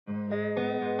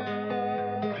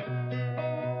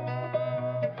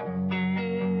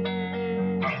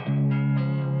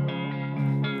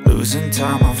Losing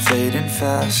time, I'm fading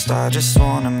fast. I just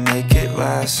wanna make it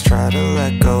last. Try to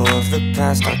let go of the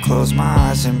past. I close my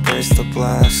eyes, embrace the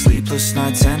blast. Sleepless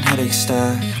nights and headaches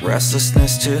stack.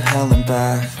 Restlessness to hell and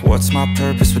back. What's my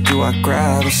purpose, what do I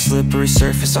grab? A slippery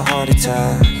surface, a heart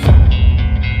attack.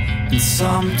 And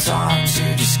sometimes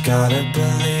you just gotta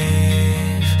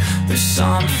believe there's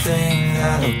something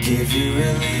that'll give you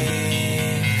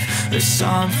relief. There's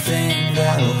something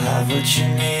that'll have what you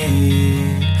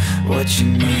need, what you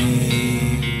need.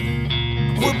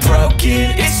 We're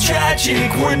broken, it's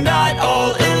tragic, we're not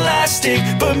all elastic,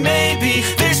 but maybe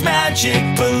there's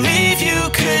magic. Believe you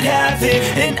could have it.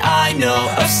 And I know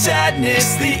of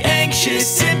sadness, the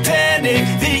anxious and panic,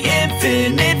 the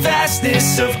infinite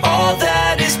vastness of all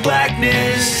that is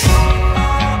blackness.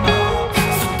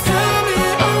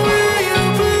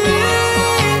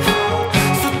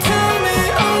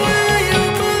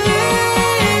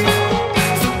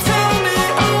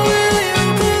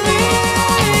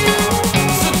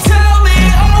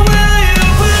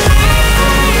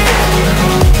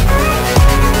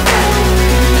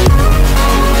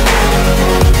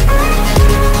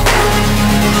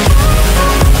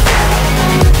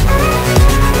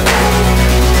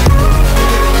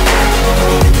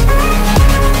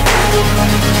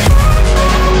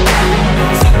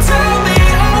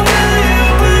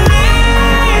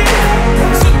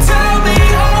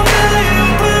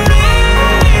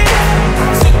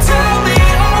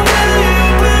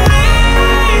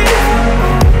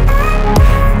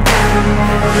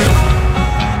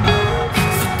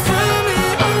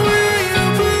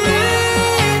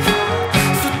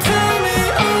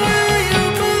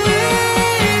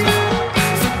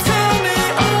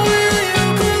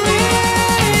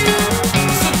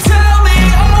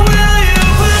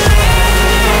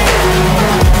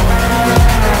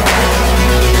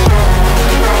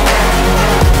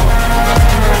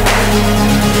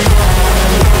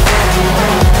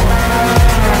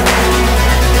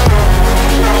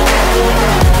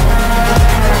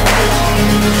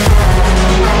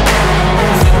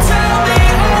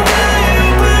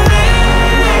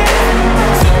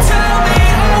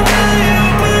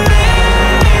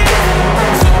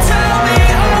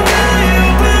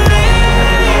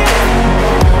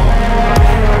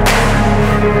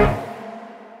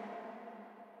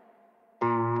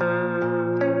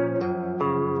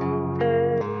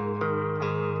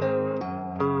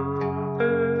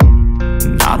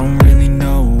 I don't really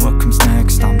know what comes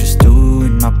next. I'm just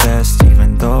doing my best,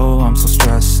 even though I'm so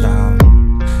stressed out.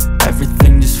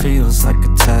 Everything just feels like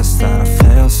a test that I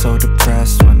fail, so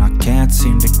depressed when I can't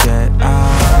seem to get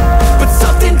out. But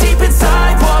something deep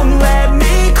inside won't let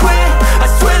me quit. I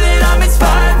swear that I'm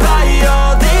inspired by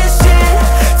all this shit.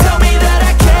 Tell me that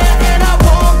I can't and I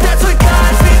won't. That's what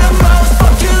guides me the most.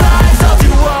 Fuck your lies, I'll do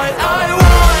what I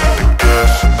want. The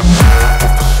gas in the back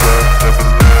of the set, never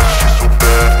leave, she's so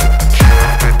bad.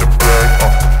 Hit the brag, the gas in the back of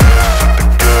the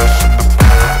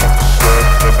set,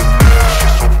 never leave,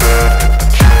 she's so bad.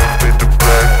 Hit the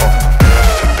brag, the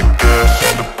gas in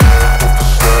the back of the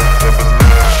set, never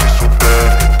leave, she's so bad.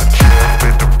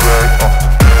 Hit the brag,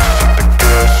 the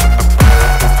gas in the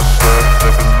back of the set,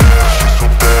 never leave, she's so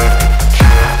bad.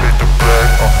 Hit the brag,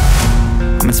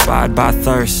 I'm inspired by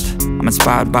thirst, I'm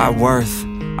inspired by worth.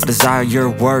 I desire your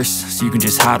worst, so you can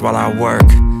just hide while I work.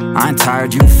 I ain't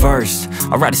tired, you first.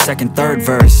 I'll write a second, third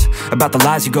verse about the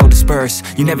lies you go disperse.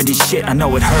 You never did shit, I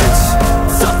know it hurts.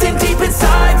 Something deep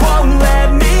inside won't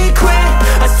let me quit.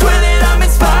 I swear that I'm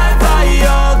inspired by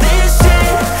all this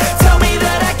shit. Tell me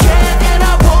that I can't and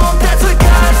I won't. That's what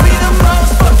guides me the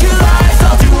most. Fuck your lies,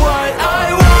 I'll do what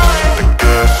I want. the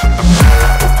gas in the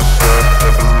back of the set,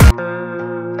 never leave.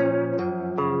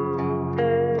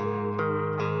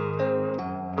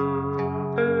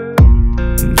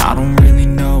 I don't really